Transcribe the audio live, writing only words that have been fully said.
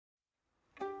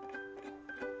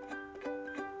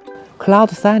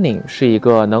CloudSigning 是一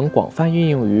个能广泛运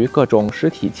用于各种实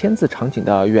体签字场景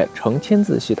的远程签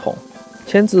字系统。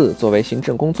签字作为行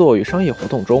政工作与商业活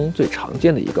动中最常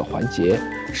见的一个环节，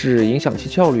是影响其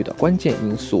效率的关键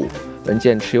因素。文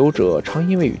件持有者常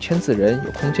因为与签字人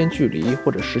有空间距离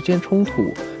或者时间冲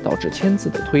突，导致签字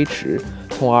的推迟，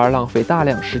从而浪费大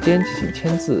量时间进行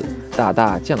签字，大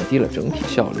大降低了整体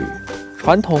效率。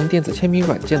传统电子签名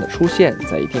软件的出现，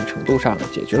在一定程度上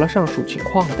解决了上述情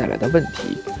况带来的问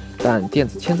题，但电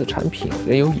子签字产品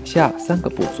仍有以下3个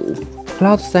不足。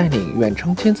CloudSigning 远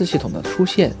程签字系统的出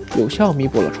现，有效弥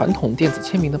补了传统电子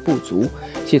签名的不足。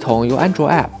系统由安卓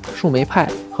App、树莓派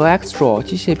和 Xdraw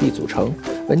机械臂组成。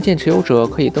文件持有者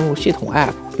可以登录系统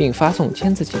App 并发送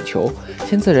签字请求，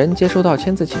签字人接收到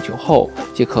签字请求后，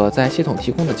即可在系统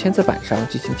提供的签字板上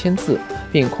进行签字，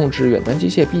并控制远端机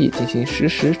械臂进行实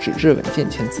时纸质文件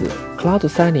签字。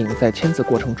CloudSigning 在签字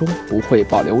过程中不会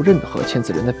保留任何签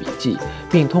字人的笔记，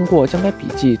并通过将该笔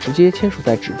记直接签署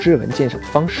在纸质文件上的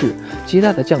方式，极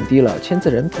大地降低了签字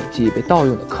人笔记被盗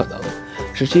用的可能，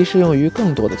使其适用于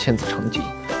更多的签字场景。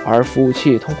而服务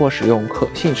器通过使用可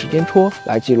信时间戳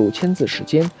来记录签字时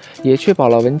间，也确保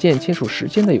了文件签署时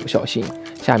间的有效性。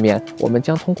下面我们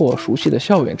将通过熟悉的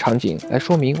校园场景来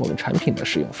说明我们产品的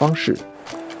使用方式。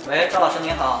喂，赵老师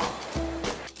您好。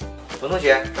冯同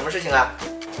学，什么事情啊？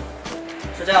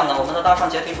是这样的，我们的大创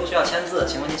节提出需要签字，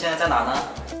请问您现在在哪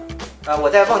呢？我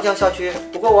在望江校区，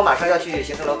不过我马上要去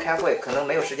行政楼开会，可能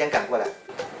没有时间赶过来。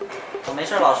没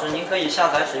事，老师，您可以下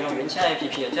载使用云签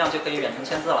APP， 这样就可以远程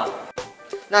签字了。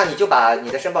那你就把你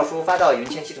的申报书发到云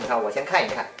签系统上，我先看一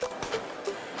看。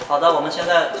好的，我们现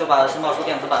在就把申报书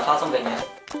电子版发送给您。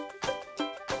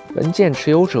文件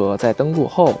持有者在登录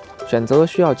后，选择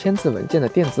需要签字文件的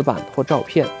电子版或照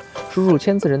片，输入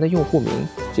签字人的用户名，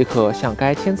即可向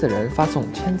该签字人发送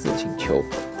签字请求。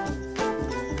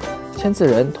签字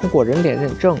人通过人脸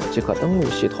认证即可登录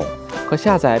系统，可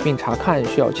下载并查看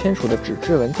需要签署的纸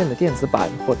质文件的电子版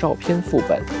或照片副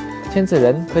本。签字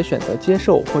人可选择接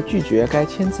受或拒绝该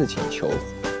签字请求。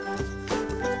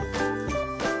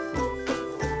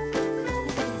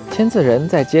签字人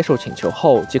在接受请求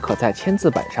后，即可在签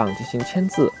字板上进行签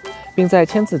字，并在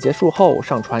签字结束后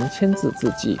上传签字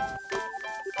字迹。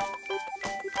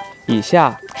以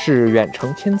下是远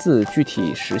程签字具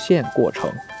体实现过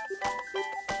程。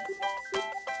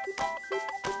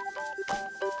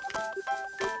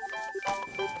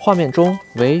画面中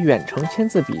为远程签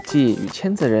字笔记与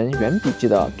签字人原笔记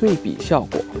的对比效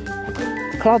果。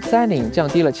CloudSigning 降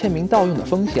低了签名盗用的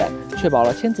风险，确保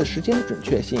了签字时间的准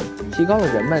确性，提高了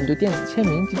人们对电子签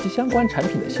名及其相关产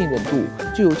品的信任度，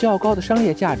具有较高的商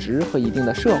业价值和一定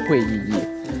的社会意义。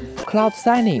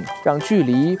CloudSigning 让距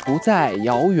离不再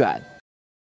遥远。